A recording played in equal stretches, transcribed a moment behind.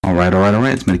All right.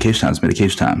 It's medication time.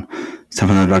 It's time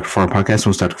for another Dr. Farga podcast.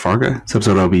 Host Dr. Farga. This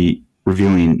episode I'll be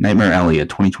reviewing Nightmare Alley, a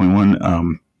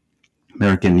 2021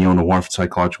 American neo-noir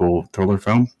psychological thriller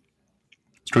film.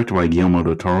 It's directed by Guillermo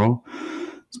del Toro.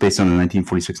 It's based on a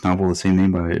 1946 novel of the same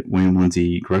name by William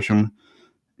Lindsay Gresham,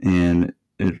 and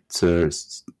it's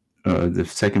the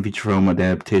second feature film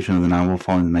adaptation of the novel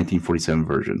following the 1947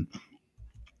 version.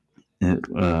 It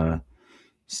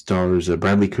stars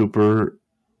Bradley Cooper,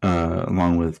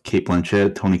 along with Cate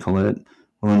Blanchett, Toni Collette,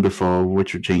 Willem Dafoe,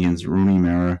 Richard Jenkins, Rooney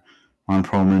Mara, Ron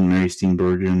Perlman, Mary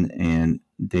Steenburgen, and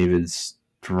David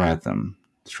Strathairn.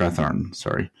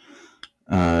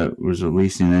 It was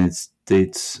released in the United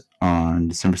States on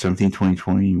December 17,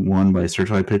 2021 by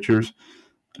Searchlight Pictures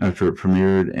after it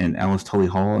premiered in Alice Tully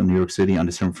Hall in New York City on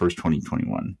December 1st,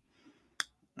 2021.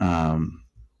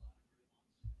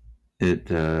 It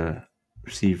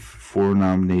received 4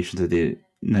 nominations at the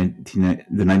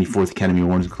 94th Academy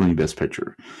Awards, including Best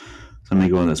Picture. So I'm going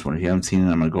to go on this one. If you haven't seen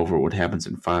it, I'm going to go over what happens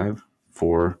in 5,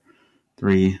 4,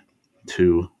 3,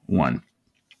 2, 1.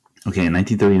 Okay, in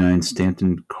 1939,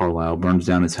 Stanton Carlyle burns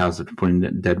down his house after putting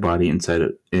a dead body inside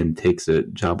it and takes a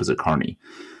job as a carny.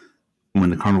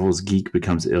 When the carnival's geek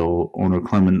becomes ill, owner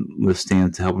Clement lifts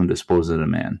Stan to help him dispose of the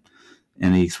man.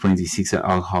 And he explains he seeks out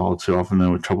alcoholics who are often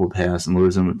men with troubled past and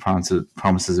lures them with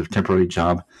promises of temporary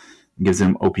job and gives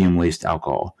them opium-laced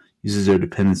alcohol. Uses their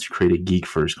dependence to create a geek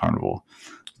for his carnival.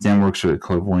 Stan works for the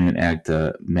clairvoyant act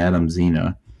Madame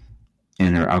Zena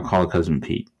and her alcoholic husband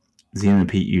Pete. Zena and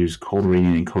Pete use cold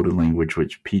reading and coded language,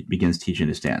 which Pete begins teaching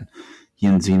to Stan. He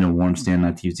and Zena warn Stan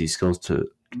not to use these skills to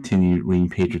continue leading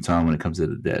patrons on when it comes to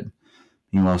the dead.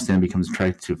 Meanwhile, Stan becomes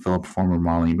attracted to fellow performer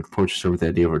Molly, but approaches her with the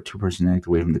idea of a 2-person act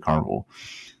away from the carnival.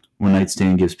 One night,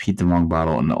 Stan gives Pete the wrong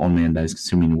bottle, and the old man dies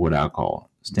consuming wood alcohol.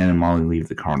 Stan and Molly leave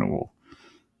the carnival.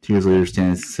 2 years later,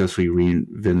 Stan successfully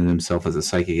reinvented himself as a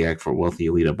psychic act for a wealthy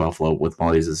elite of Buffalo with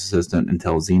Molly as his assistant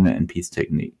until using Zena and Pete's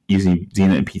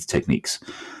techniques.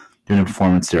 During the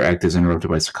performance, their act is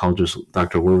interrupted by psychologist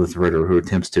Dr. Lilith Ritter, who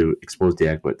attempts to expose the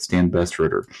act, but Stan bests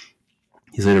Ritter.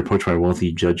 He's later approached by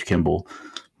wealthy Judge Kimball,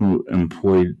 who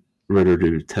employed Ritter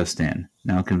to test Stan.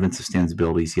 Now convinced of Stan's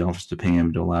abilities, he offers to pay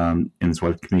him to allow him and his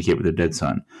wife to communicate with their dead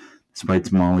son.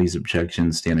 Despite Molly's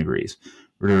objections, Stan agrees.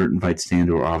 Ritter invites Stan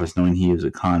to her office, knowing he is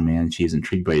a con man. She is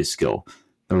intrigued by his skill.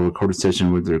 Through a recorded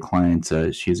session with their clients,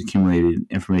 she has accumulated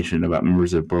information about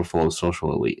members of Buffalo's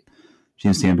social elite. She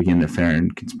and Stan begin an affair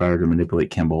and conspire to manipulate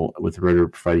Kimball, with Ritter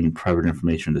providing private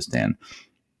information to Stan.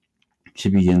 She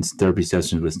begins therapy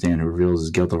sessions with Stan, who reveals his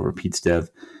guilt over Pete's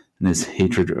death and his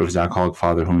hatred of his alcoholic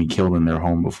father, whom he killed in their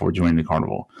home before joining the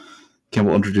carnival.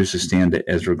 Kimball introduces Stan to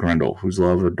Ezra Grendel, whose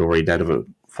lover, Dory, died of a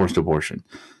forced abortion.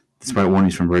 Despite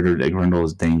warnings from Ritter that Grendel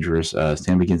is dangerous,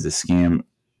 Stan begins to scam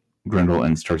Grendel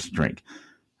and starts to drink.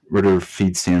 Ritter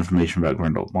feeds Stan information about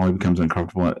Grendel. Molly becomes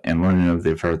uncomfortable and, learning of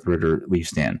the affair with Ritter, leaves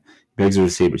Stan. He begs her to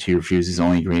stay, but she refuses,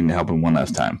 only agreeing to help him one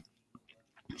last time.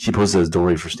 She poses as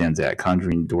Dory for Stan's act,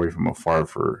 conjuring Dory from afar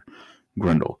for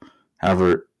Grendel.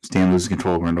 However, Stan loses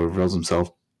control of Grendel, reveals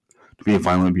himself to be a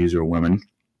violent abuser of women,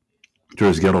 through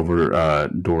his guilt over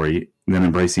Dory, then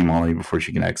embracing Molly before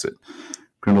she can exit.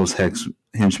 Grendel's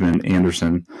henchman,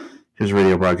 Anderson, his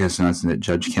radio broadcast announcing that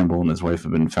Judge Kimball and his wife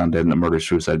have been found dead in a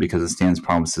murder-suicide because of Stan's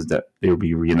promises that they will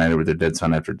be reunited with their dead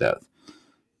son after death.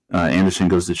 Anderson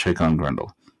goes to check on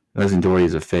Grendel. Realizing Dory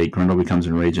is a fake, Grendel becomes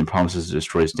enraged and promises to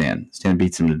destroy Stan. Stan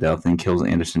beats him to death and kills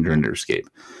Anderson during their escape.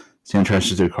 Stan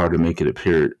trashes their car to make it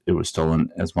appear it was stolen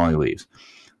as Molly leaves.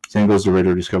 Stan goes to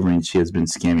Ritter, discovering she has been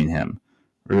scamming him.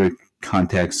 Ritter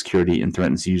contacts security and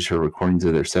threatens to use her recordings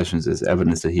of their sessions as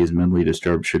evidence that he is mentally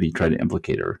disturbed should he try to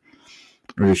implicate her.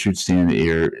 Ritter shoots Stan in the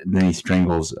ear, then he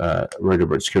strangles Ritter,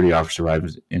 but security officer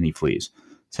arrives and he flees.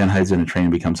 Stan hides in a train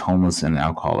and becomes homeless and an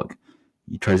alcoholic.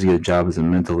 He tries to get a job as a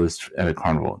mentalist at a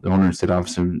carnival. The owner instead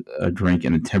offers him a drink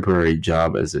and a temporary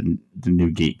job as the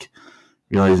new geek.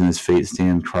 Realizing his fate,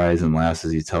 Stan cries and laughs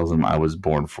as he tells him, "I was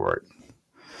born for it."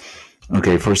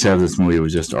 Okay, first half of this movie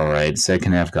was just alright.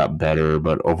 Second half got better,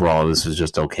 but overall this was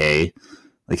just okay.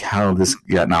 Like, how this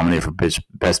got nominated for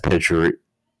Best Picture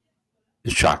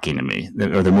is shocking to me.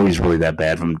 The movie's really that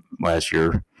bad from last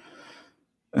year.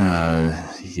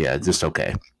 Yeah, just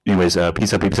okay. Anyways,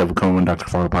 peace out, peeps. Have a Dr.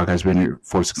 Farga podcast. Been here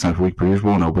 4-6 times a week per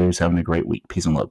usual, and I hope everybody's having a great week. Peace and love.